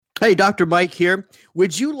Hey, Dr. Mike here.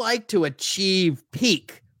 Would you like to achieve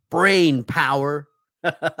peak brain power?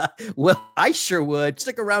 Well, I sure would.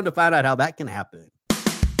 Stick around to find out how that can happen.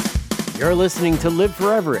 You're listening to Live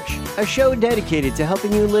Foreverish, a show dedicated to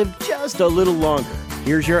helping you live just a little longer.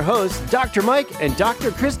 Here's your hosts, Dr. Mike and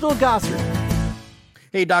Dr. Crystal Gossard.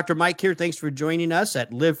 Hey, Dr. Mike here. Thanks for joining us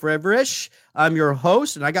at Live Foreverish. I'm your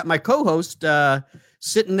host, and I got my co-host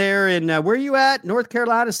sitting there in, where are you at? North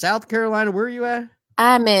Carolina, South Carolina? Where are you at?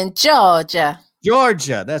 I'm in Georgia.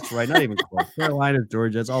 Georgia. That's right. Not even close. Carolina,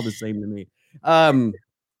 Georgia. It's all the same to me. And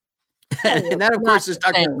that, of course, is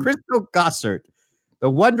Dr. Crystal Gossard, the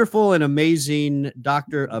wonderful and amazing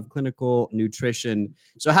doctor of clinical nutrition.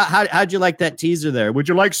 So how'd you like that teaser there? Would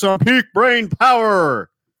you like some peak brain power?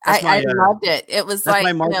 I loved it. It was like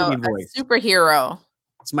my marketing voice. A superhero.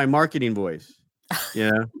 It's my marketing voice.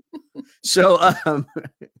 Yeah. So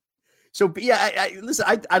yeah, listen,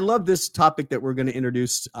 I love this topic that we're going to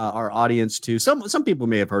introduce our audience to. Some people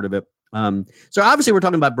may have heard of it. So obviously we're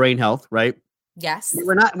talking about brain health, right? Yes.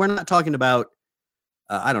 We're not talking about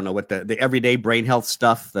I don't know what the everyday brain health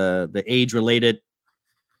stuff, the age-related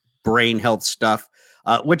brain health stuff,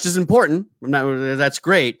 which is important. That's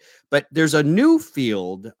great. But there's a new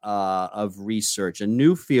field of research, a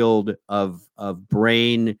new field of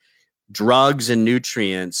brain drugs and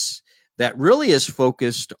nutrients that really is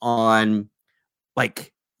focused on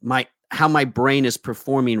like how my brain is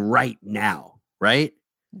performing right now, right?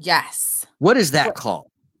 Yes. What is that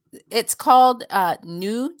called? It's called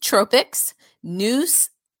nootropics. Nous,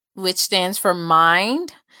 which stands for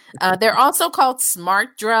mind. They're also called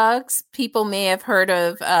smart drugs. People may have heard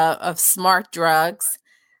of smart drugs,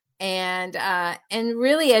 and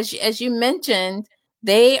really, as you mentioned,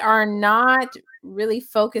 they are not really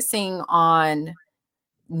focusing on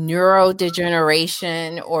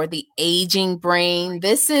neurodegeneration or the aging brain.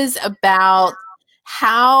 This is about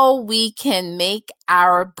how we can make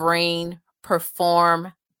our brain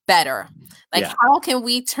perform better. How can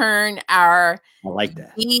we turn our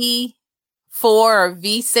V4 or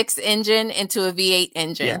V6 engine into a V8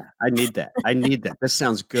 engine? Yeah, I need that. This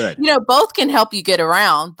sounds good. Both can help you get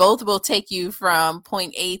around. Both will take you from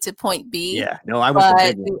point A to point B. Yeah, no, I want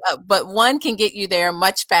the big one. But one can get you there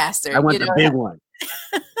much faster. I want the big one.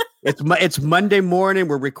 It's Monday morning.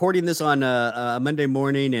 We're recording this on a Monday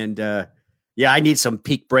morning, and I need some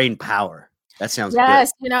peak brain power. That sounds good.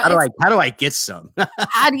 Yes, how do I get some?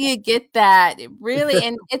 How do you get that? Really,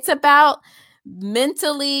 and it's about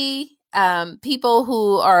mentally people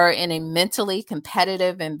who are in a mentally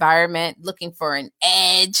competitive environment looking for an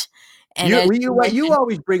edge. And you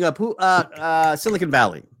always bring up Silicon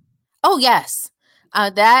Valley. Oh yes.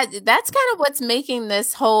 That's kind of what's making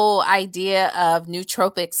this whole idea of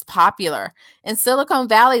nootropics popular. In Silicon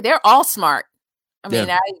Valley, they're all smart. I mean,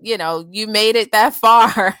 you made it that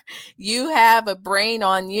far. You have a brain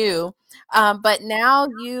on you, but now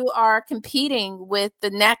you are competing with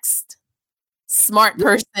the next smart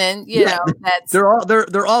person.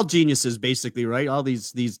 They're all geniuses, basically, right? All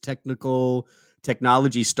these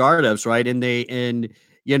technology startups, right? And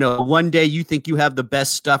one day you think you have the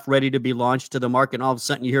best stuff ready to be launched to the market, and all of a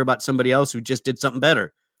sudden you hear about somebody else who just did something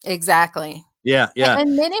better. Exactly. Yeah.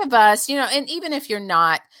 And many of us, and even if you're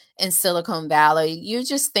not in Silicon Valley, you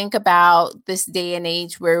just think about this day and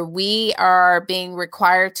age where we are being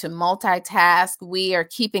required to multitask. We are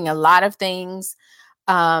keeping a lot of things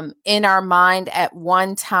in our mind at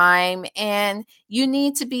one time, and you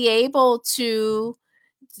need to be able to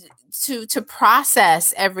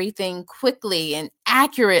process everything quickly and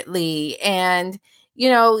accurately, and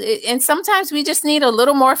and sometimes we just need a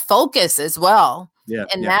little more focus as well. Yeah,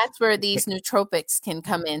 and that's where these nootropics can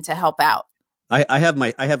come in to help out. I have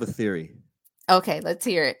a theory. Okay, let's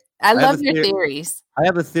hear it. I love your theories. I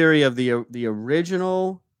have a theory of the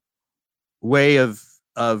original way of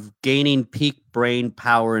gaining peak brain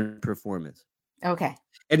power and performance. Okay.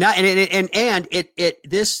 And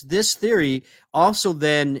this theory also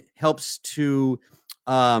then helps to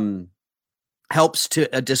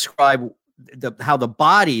describe how the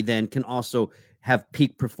body then can also have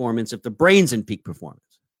peak performance if the brain's in peak performance.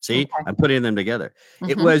 See, okay. I'm putting them together. Mm-hmm.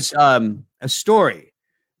 It was a story.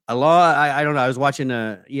 I don't know. I was watching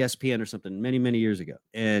ESPN or something many years ago,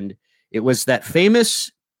 and it was that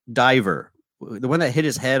famous diver, the one that hit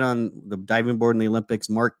his head on the diving board in the Olympics,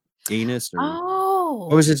 Mark Gaines.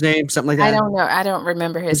 What was his name? Something like that. I don't know. I don't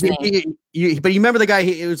remember his name. But you remember the guy?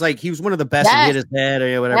 He was one of the best. Yes. He hit his head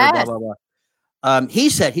or whatever. Yes. Blah blah blah. He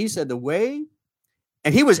said the way,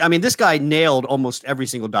 and he was. I mean, this guy nailed almost every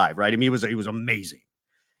single dive. Right? I mean, he was amazing.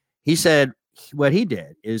 He said what he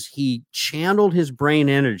did is he channeled his brain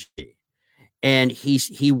energy, and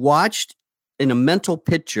he watched in a mental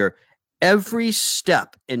picture every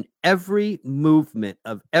step and every movement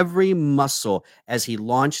of every muscle as he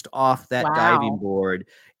launched off that diving board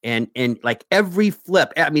and like every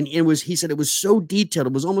flip. I mean, he said it was so detailed.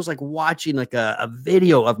 It was almost like watching like a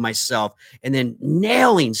video of myself and then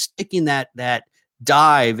sticking that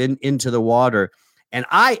dive into the water. And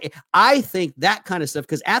I think that kind of stuff,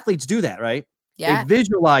 because athletes do that, right? Yeah. They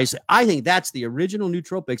visualize. I think that's the original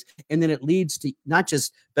nootropics. And then it leads to not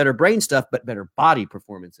just better brain stuff, but better body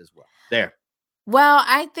performance as well. There. Well,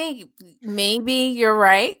 I think maybe you're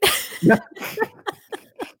right.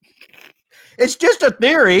 It's just a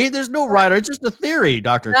theory. There's no right. It's just a theory,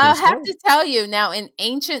 Dr. I have to tell you now, in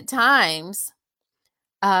ancient times,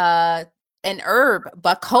 an herb,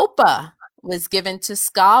 Bacopa, was given to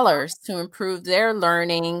scholars to improve their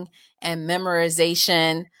learning and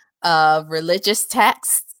memorization of religious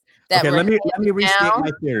texts. Let me restate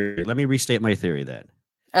my theory. Let me restate my theory then.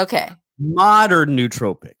 Okay. Modern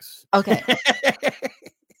nootropics. Okay.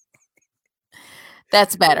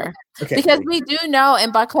 That's better. Okay. Because we do know,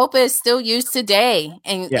 and Bacopa is still used today,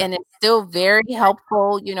 and it's still very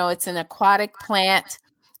helpful. You know, it's an aquatic plant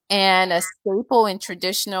and a staple in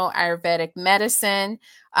traditional Ayurvedic medicine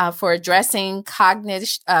for addressing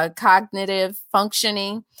cognitive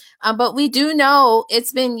functioning. But we do know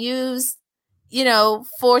it's been used, you know,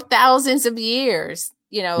 for thousands of years,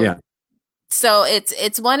 you know. Yeah. So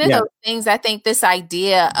it's one of those things. I think this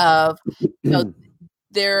idea of, you know,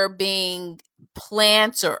 there being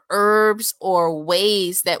plants or herbs or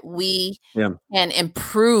ways that we can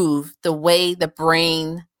improve the way the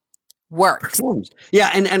brain works.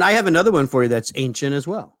 Yeah, and I have another one for you that's ancient as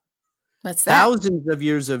well. What's that? Thousands of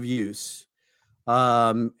years of use,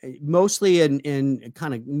 mostly in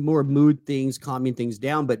kind of more mood things, calming things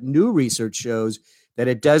down. But new research shows that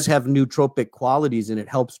it does have nootropic qualities, and it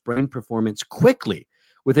helps brain performance quickly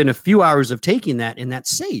within a few hours of taking that. And that's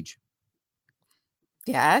sage.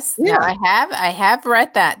 Yes, yeah. No, I have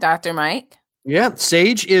read that, Dr. Mike. Yeah,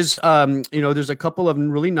 sage is, there's a couple of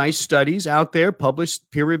really nice studies out there,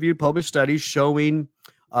 peer-reviewed published studies showing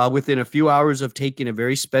within a few hours of taking a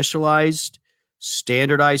very specialized,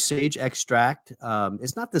 standardized sage extract.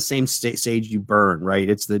 It's not the same sage you burn, right?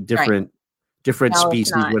 It's the different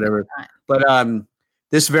species, whatever. But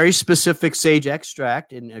this very specific sage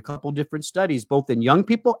extract in a couple different studies, both in young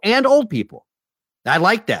people and old people. I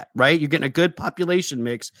like that, right? You're getting a good population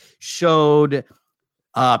mix, showed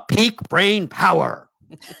peak brain power.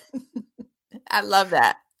 I love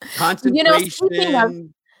that.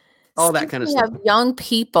 Concentration, all that kind of stuff. Of young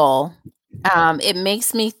people, it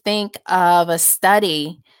makes me think of a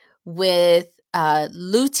study with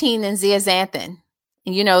lutein and zeaxanthin.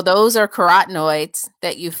 And, you know, those are carotenoids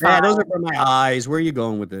that you find. Yeah, those are for my eyes. Where are you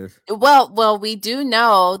going with this? Well, we do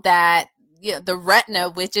know that the retina,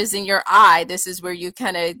 which is in your eye, this is where you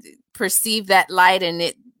kind of perceive that light, and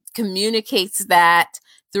it communicates that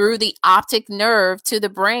through the optic nerve to the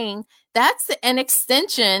brain. That's an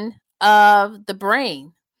extension of the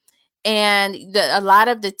brain. And a lot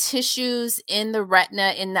of the tissues in the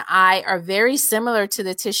retina, in the eye, are very similar to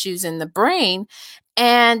the tissues in the brain.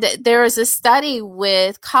 And there was a study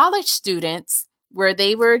with college students where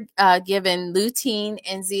they were given lutein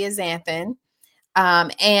and zeaxanthin.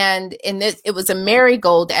 And it was a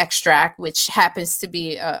marigold extract, which happens to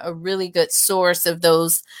be a really good source of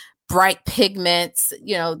those bright pigments,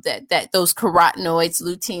 you know, that those carotenoids,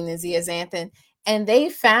 lutein and zeaxanthin. And they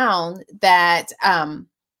found that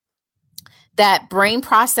that brain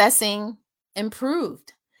processing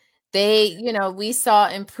improved. We saw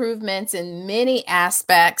improvements in many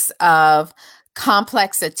aspects of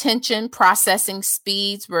complex attention. Processing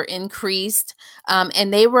speeds were increased,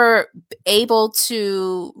 and they were able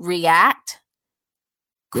to react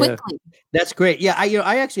quickly. Yeah, that's great. Yeah,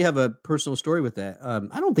 I actually have a personal story with that.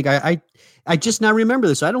 I don't think I just now remember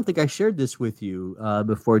this. I don't think I shared this with you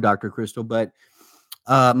before, Dr. Crystal, but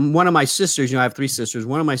one of my sisters, I have 3 sisters.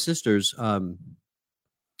 One of my sisters,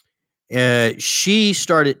 she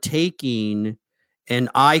started taking an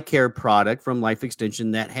eye care product from Life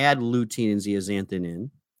Extension that had lutein and zeaxanthin in.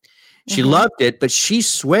 She loved it, but she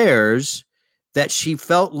swears that she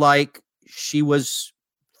felt like she was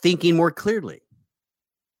thinking more clearly.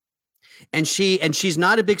 And she's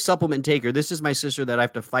not a big supplement taker. This is my sister that I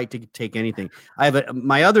have to fight to take anything. I have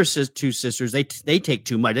my other 2 sisters. They take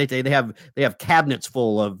too much. They have cabinets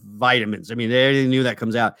full of vitamins. I mean, they knew that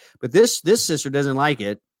comes out. But this sister doesn't like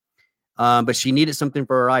it. But she needed something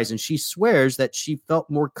for her eyes, and she swears that she felt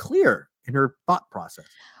more clear in her thought process.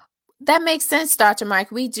 That makes sense, Dr.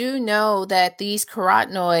 Mike. We do know that these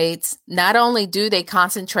carotenoids, not only do they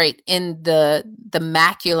concentrate in the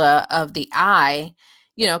macula of the eye,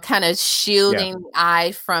 kind of shielding the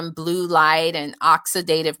eye from blue light and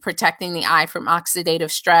protecting the eye from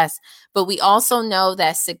oxidative stress. But we also know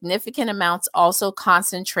that significant amounts also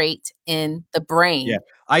concentrate in the brain. Yeah.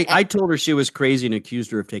 I told her she was crazy and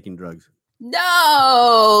accused her of taking drugs.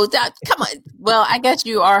 No, come on. Well, I guess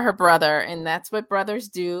you are her brother, and that's what brothers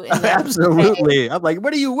do. Absolutely. I'm like,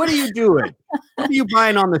 what are you doing? What are you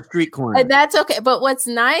buying on the street corner? And that's okay. But what's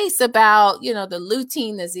nice about, the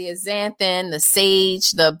lutein, the zeaxanthin, the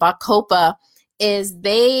sage, the bacopa is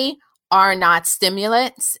they are not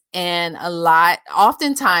stimulants. And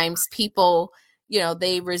oftentimes people,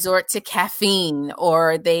 they resort to caffeine,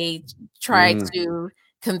 or they try to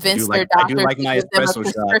convince their doctor to give them a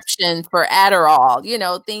prescription for Adderall,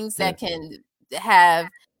 things that can have,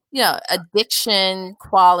 addiction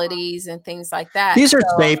qualities and things like that. These are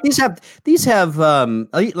safe. These have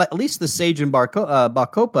at least the sage and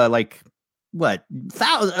bacopa, like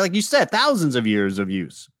like you said, thousands of years of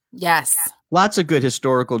use. Yes. Lots of good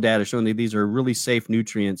historical data showing that these are really safe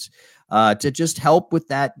nutrients to just help with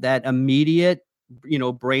that immediate,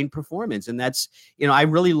 brain performance. And that's, I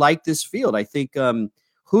really like this field. I think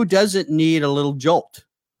who doesn't need a little jolt,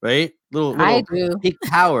 right? Little peak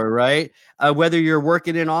power, right? Whether you're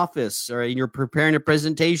working in office or you're preparing a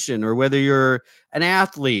presentation, or whether you're an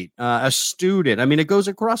athlete, a student. I mean, it goes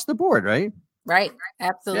across the board, right? Right.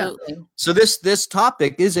 Absolutely. Yeah. So this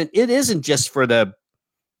topic isn't just for the,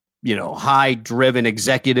 high driven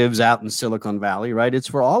executives out in Silicon Valley, right? It's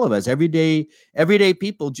for all of us, everyday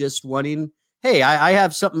people just wanting, hey, I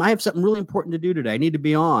have something really important to do today. I need to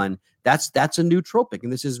be on. That's a nootropic.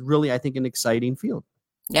 And this is really, I think, an exciting field.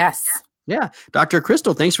 Yes. Yeah. Dr.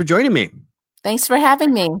 Crystal, thanks for joining me. Thanks for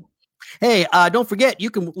having me. Hey, don't forget, you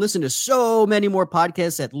can listen to so many more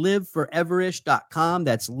podcasts at liveforeverish.com.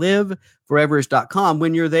 That's liveforeverish.com.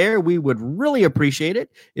 When you're there, we would really appreciate it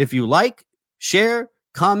if you like, share,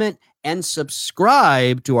 comment, and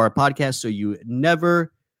subscribe to our podcast so you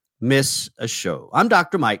never miss a show. I'm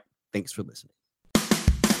Dr. Mike. Thanks for listening.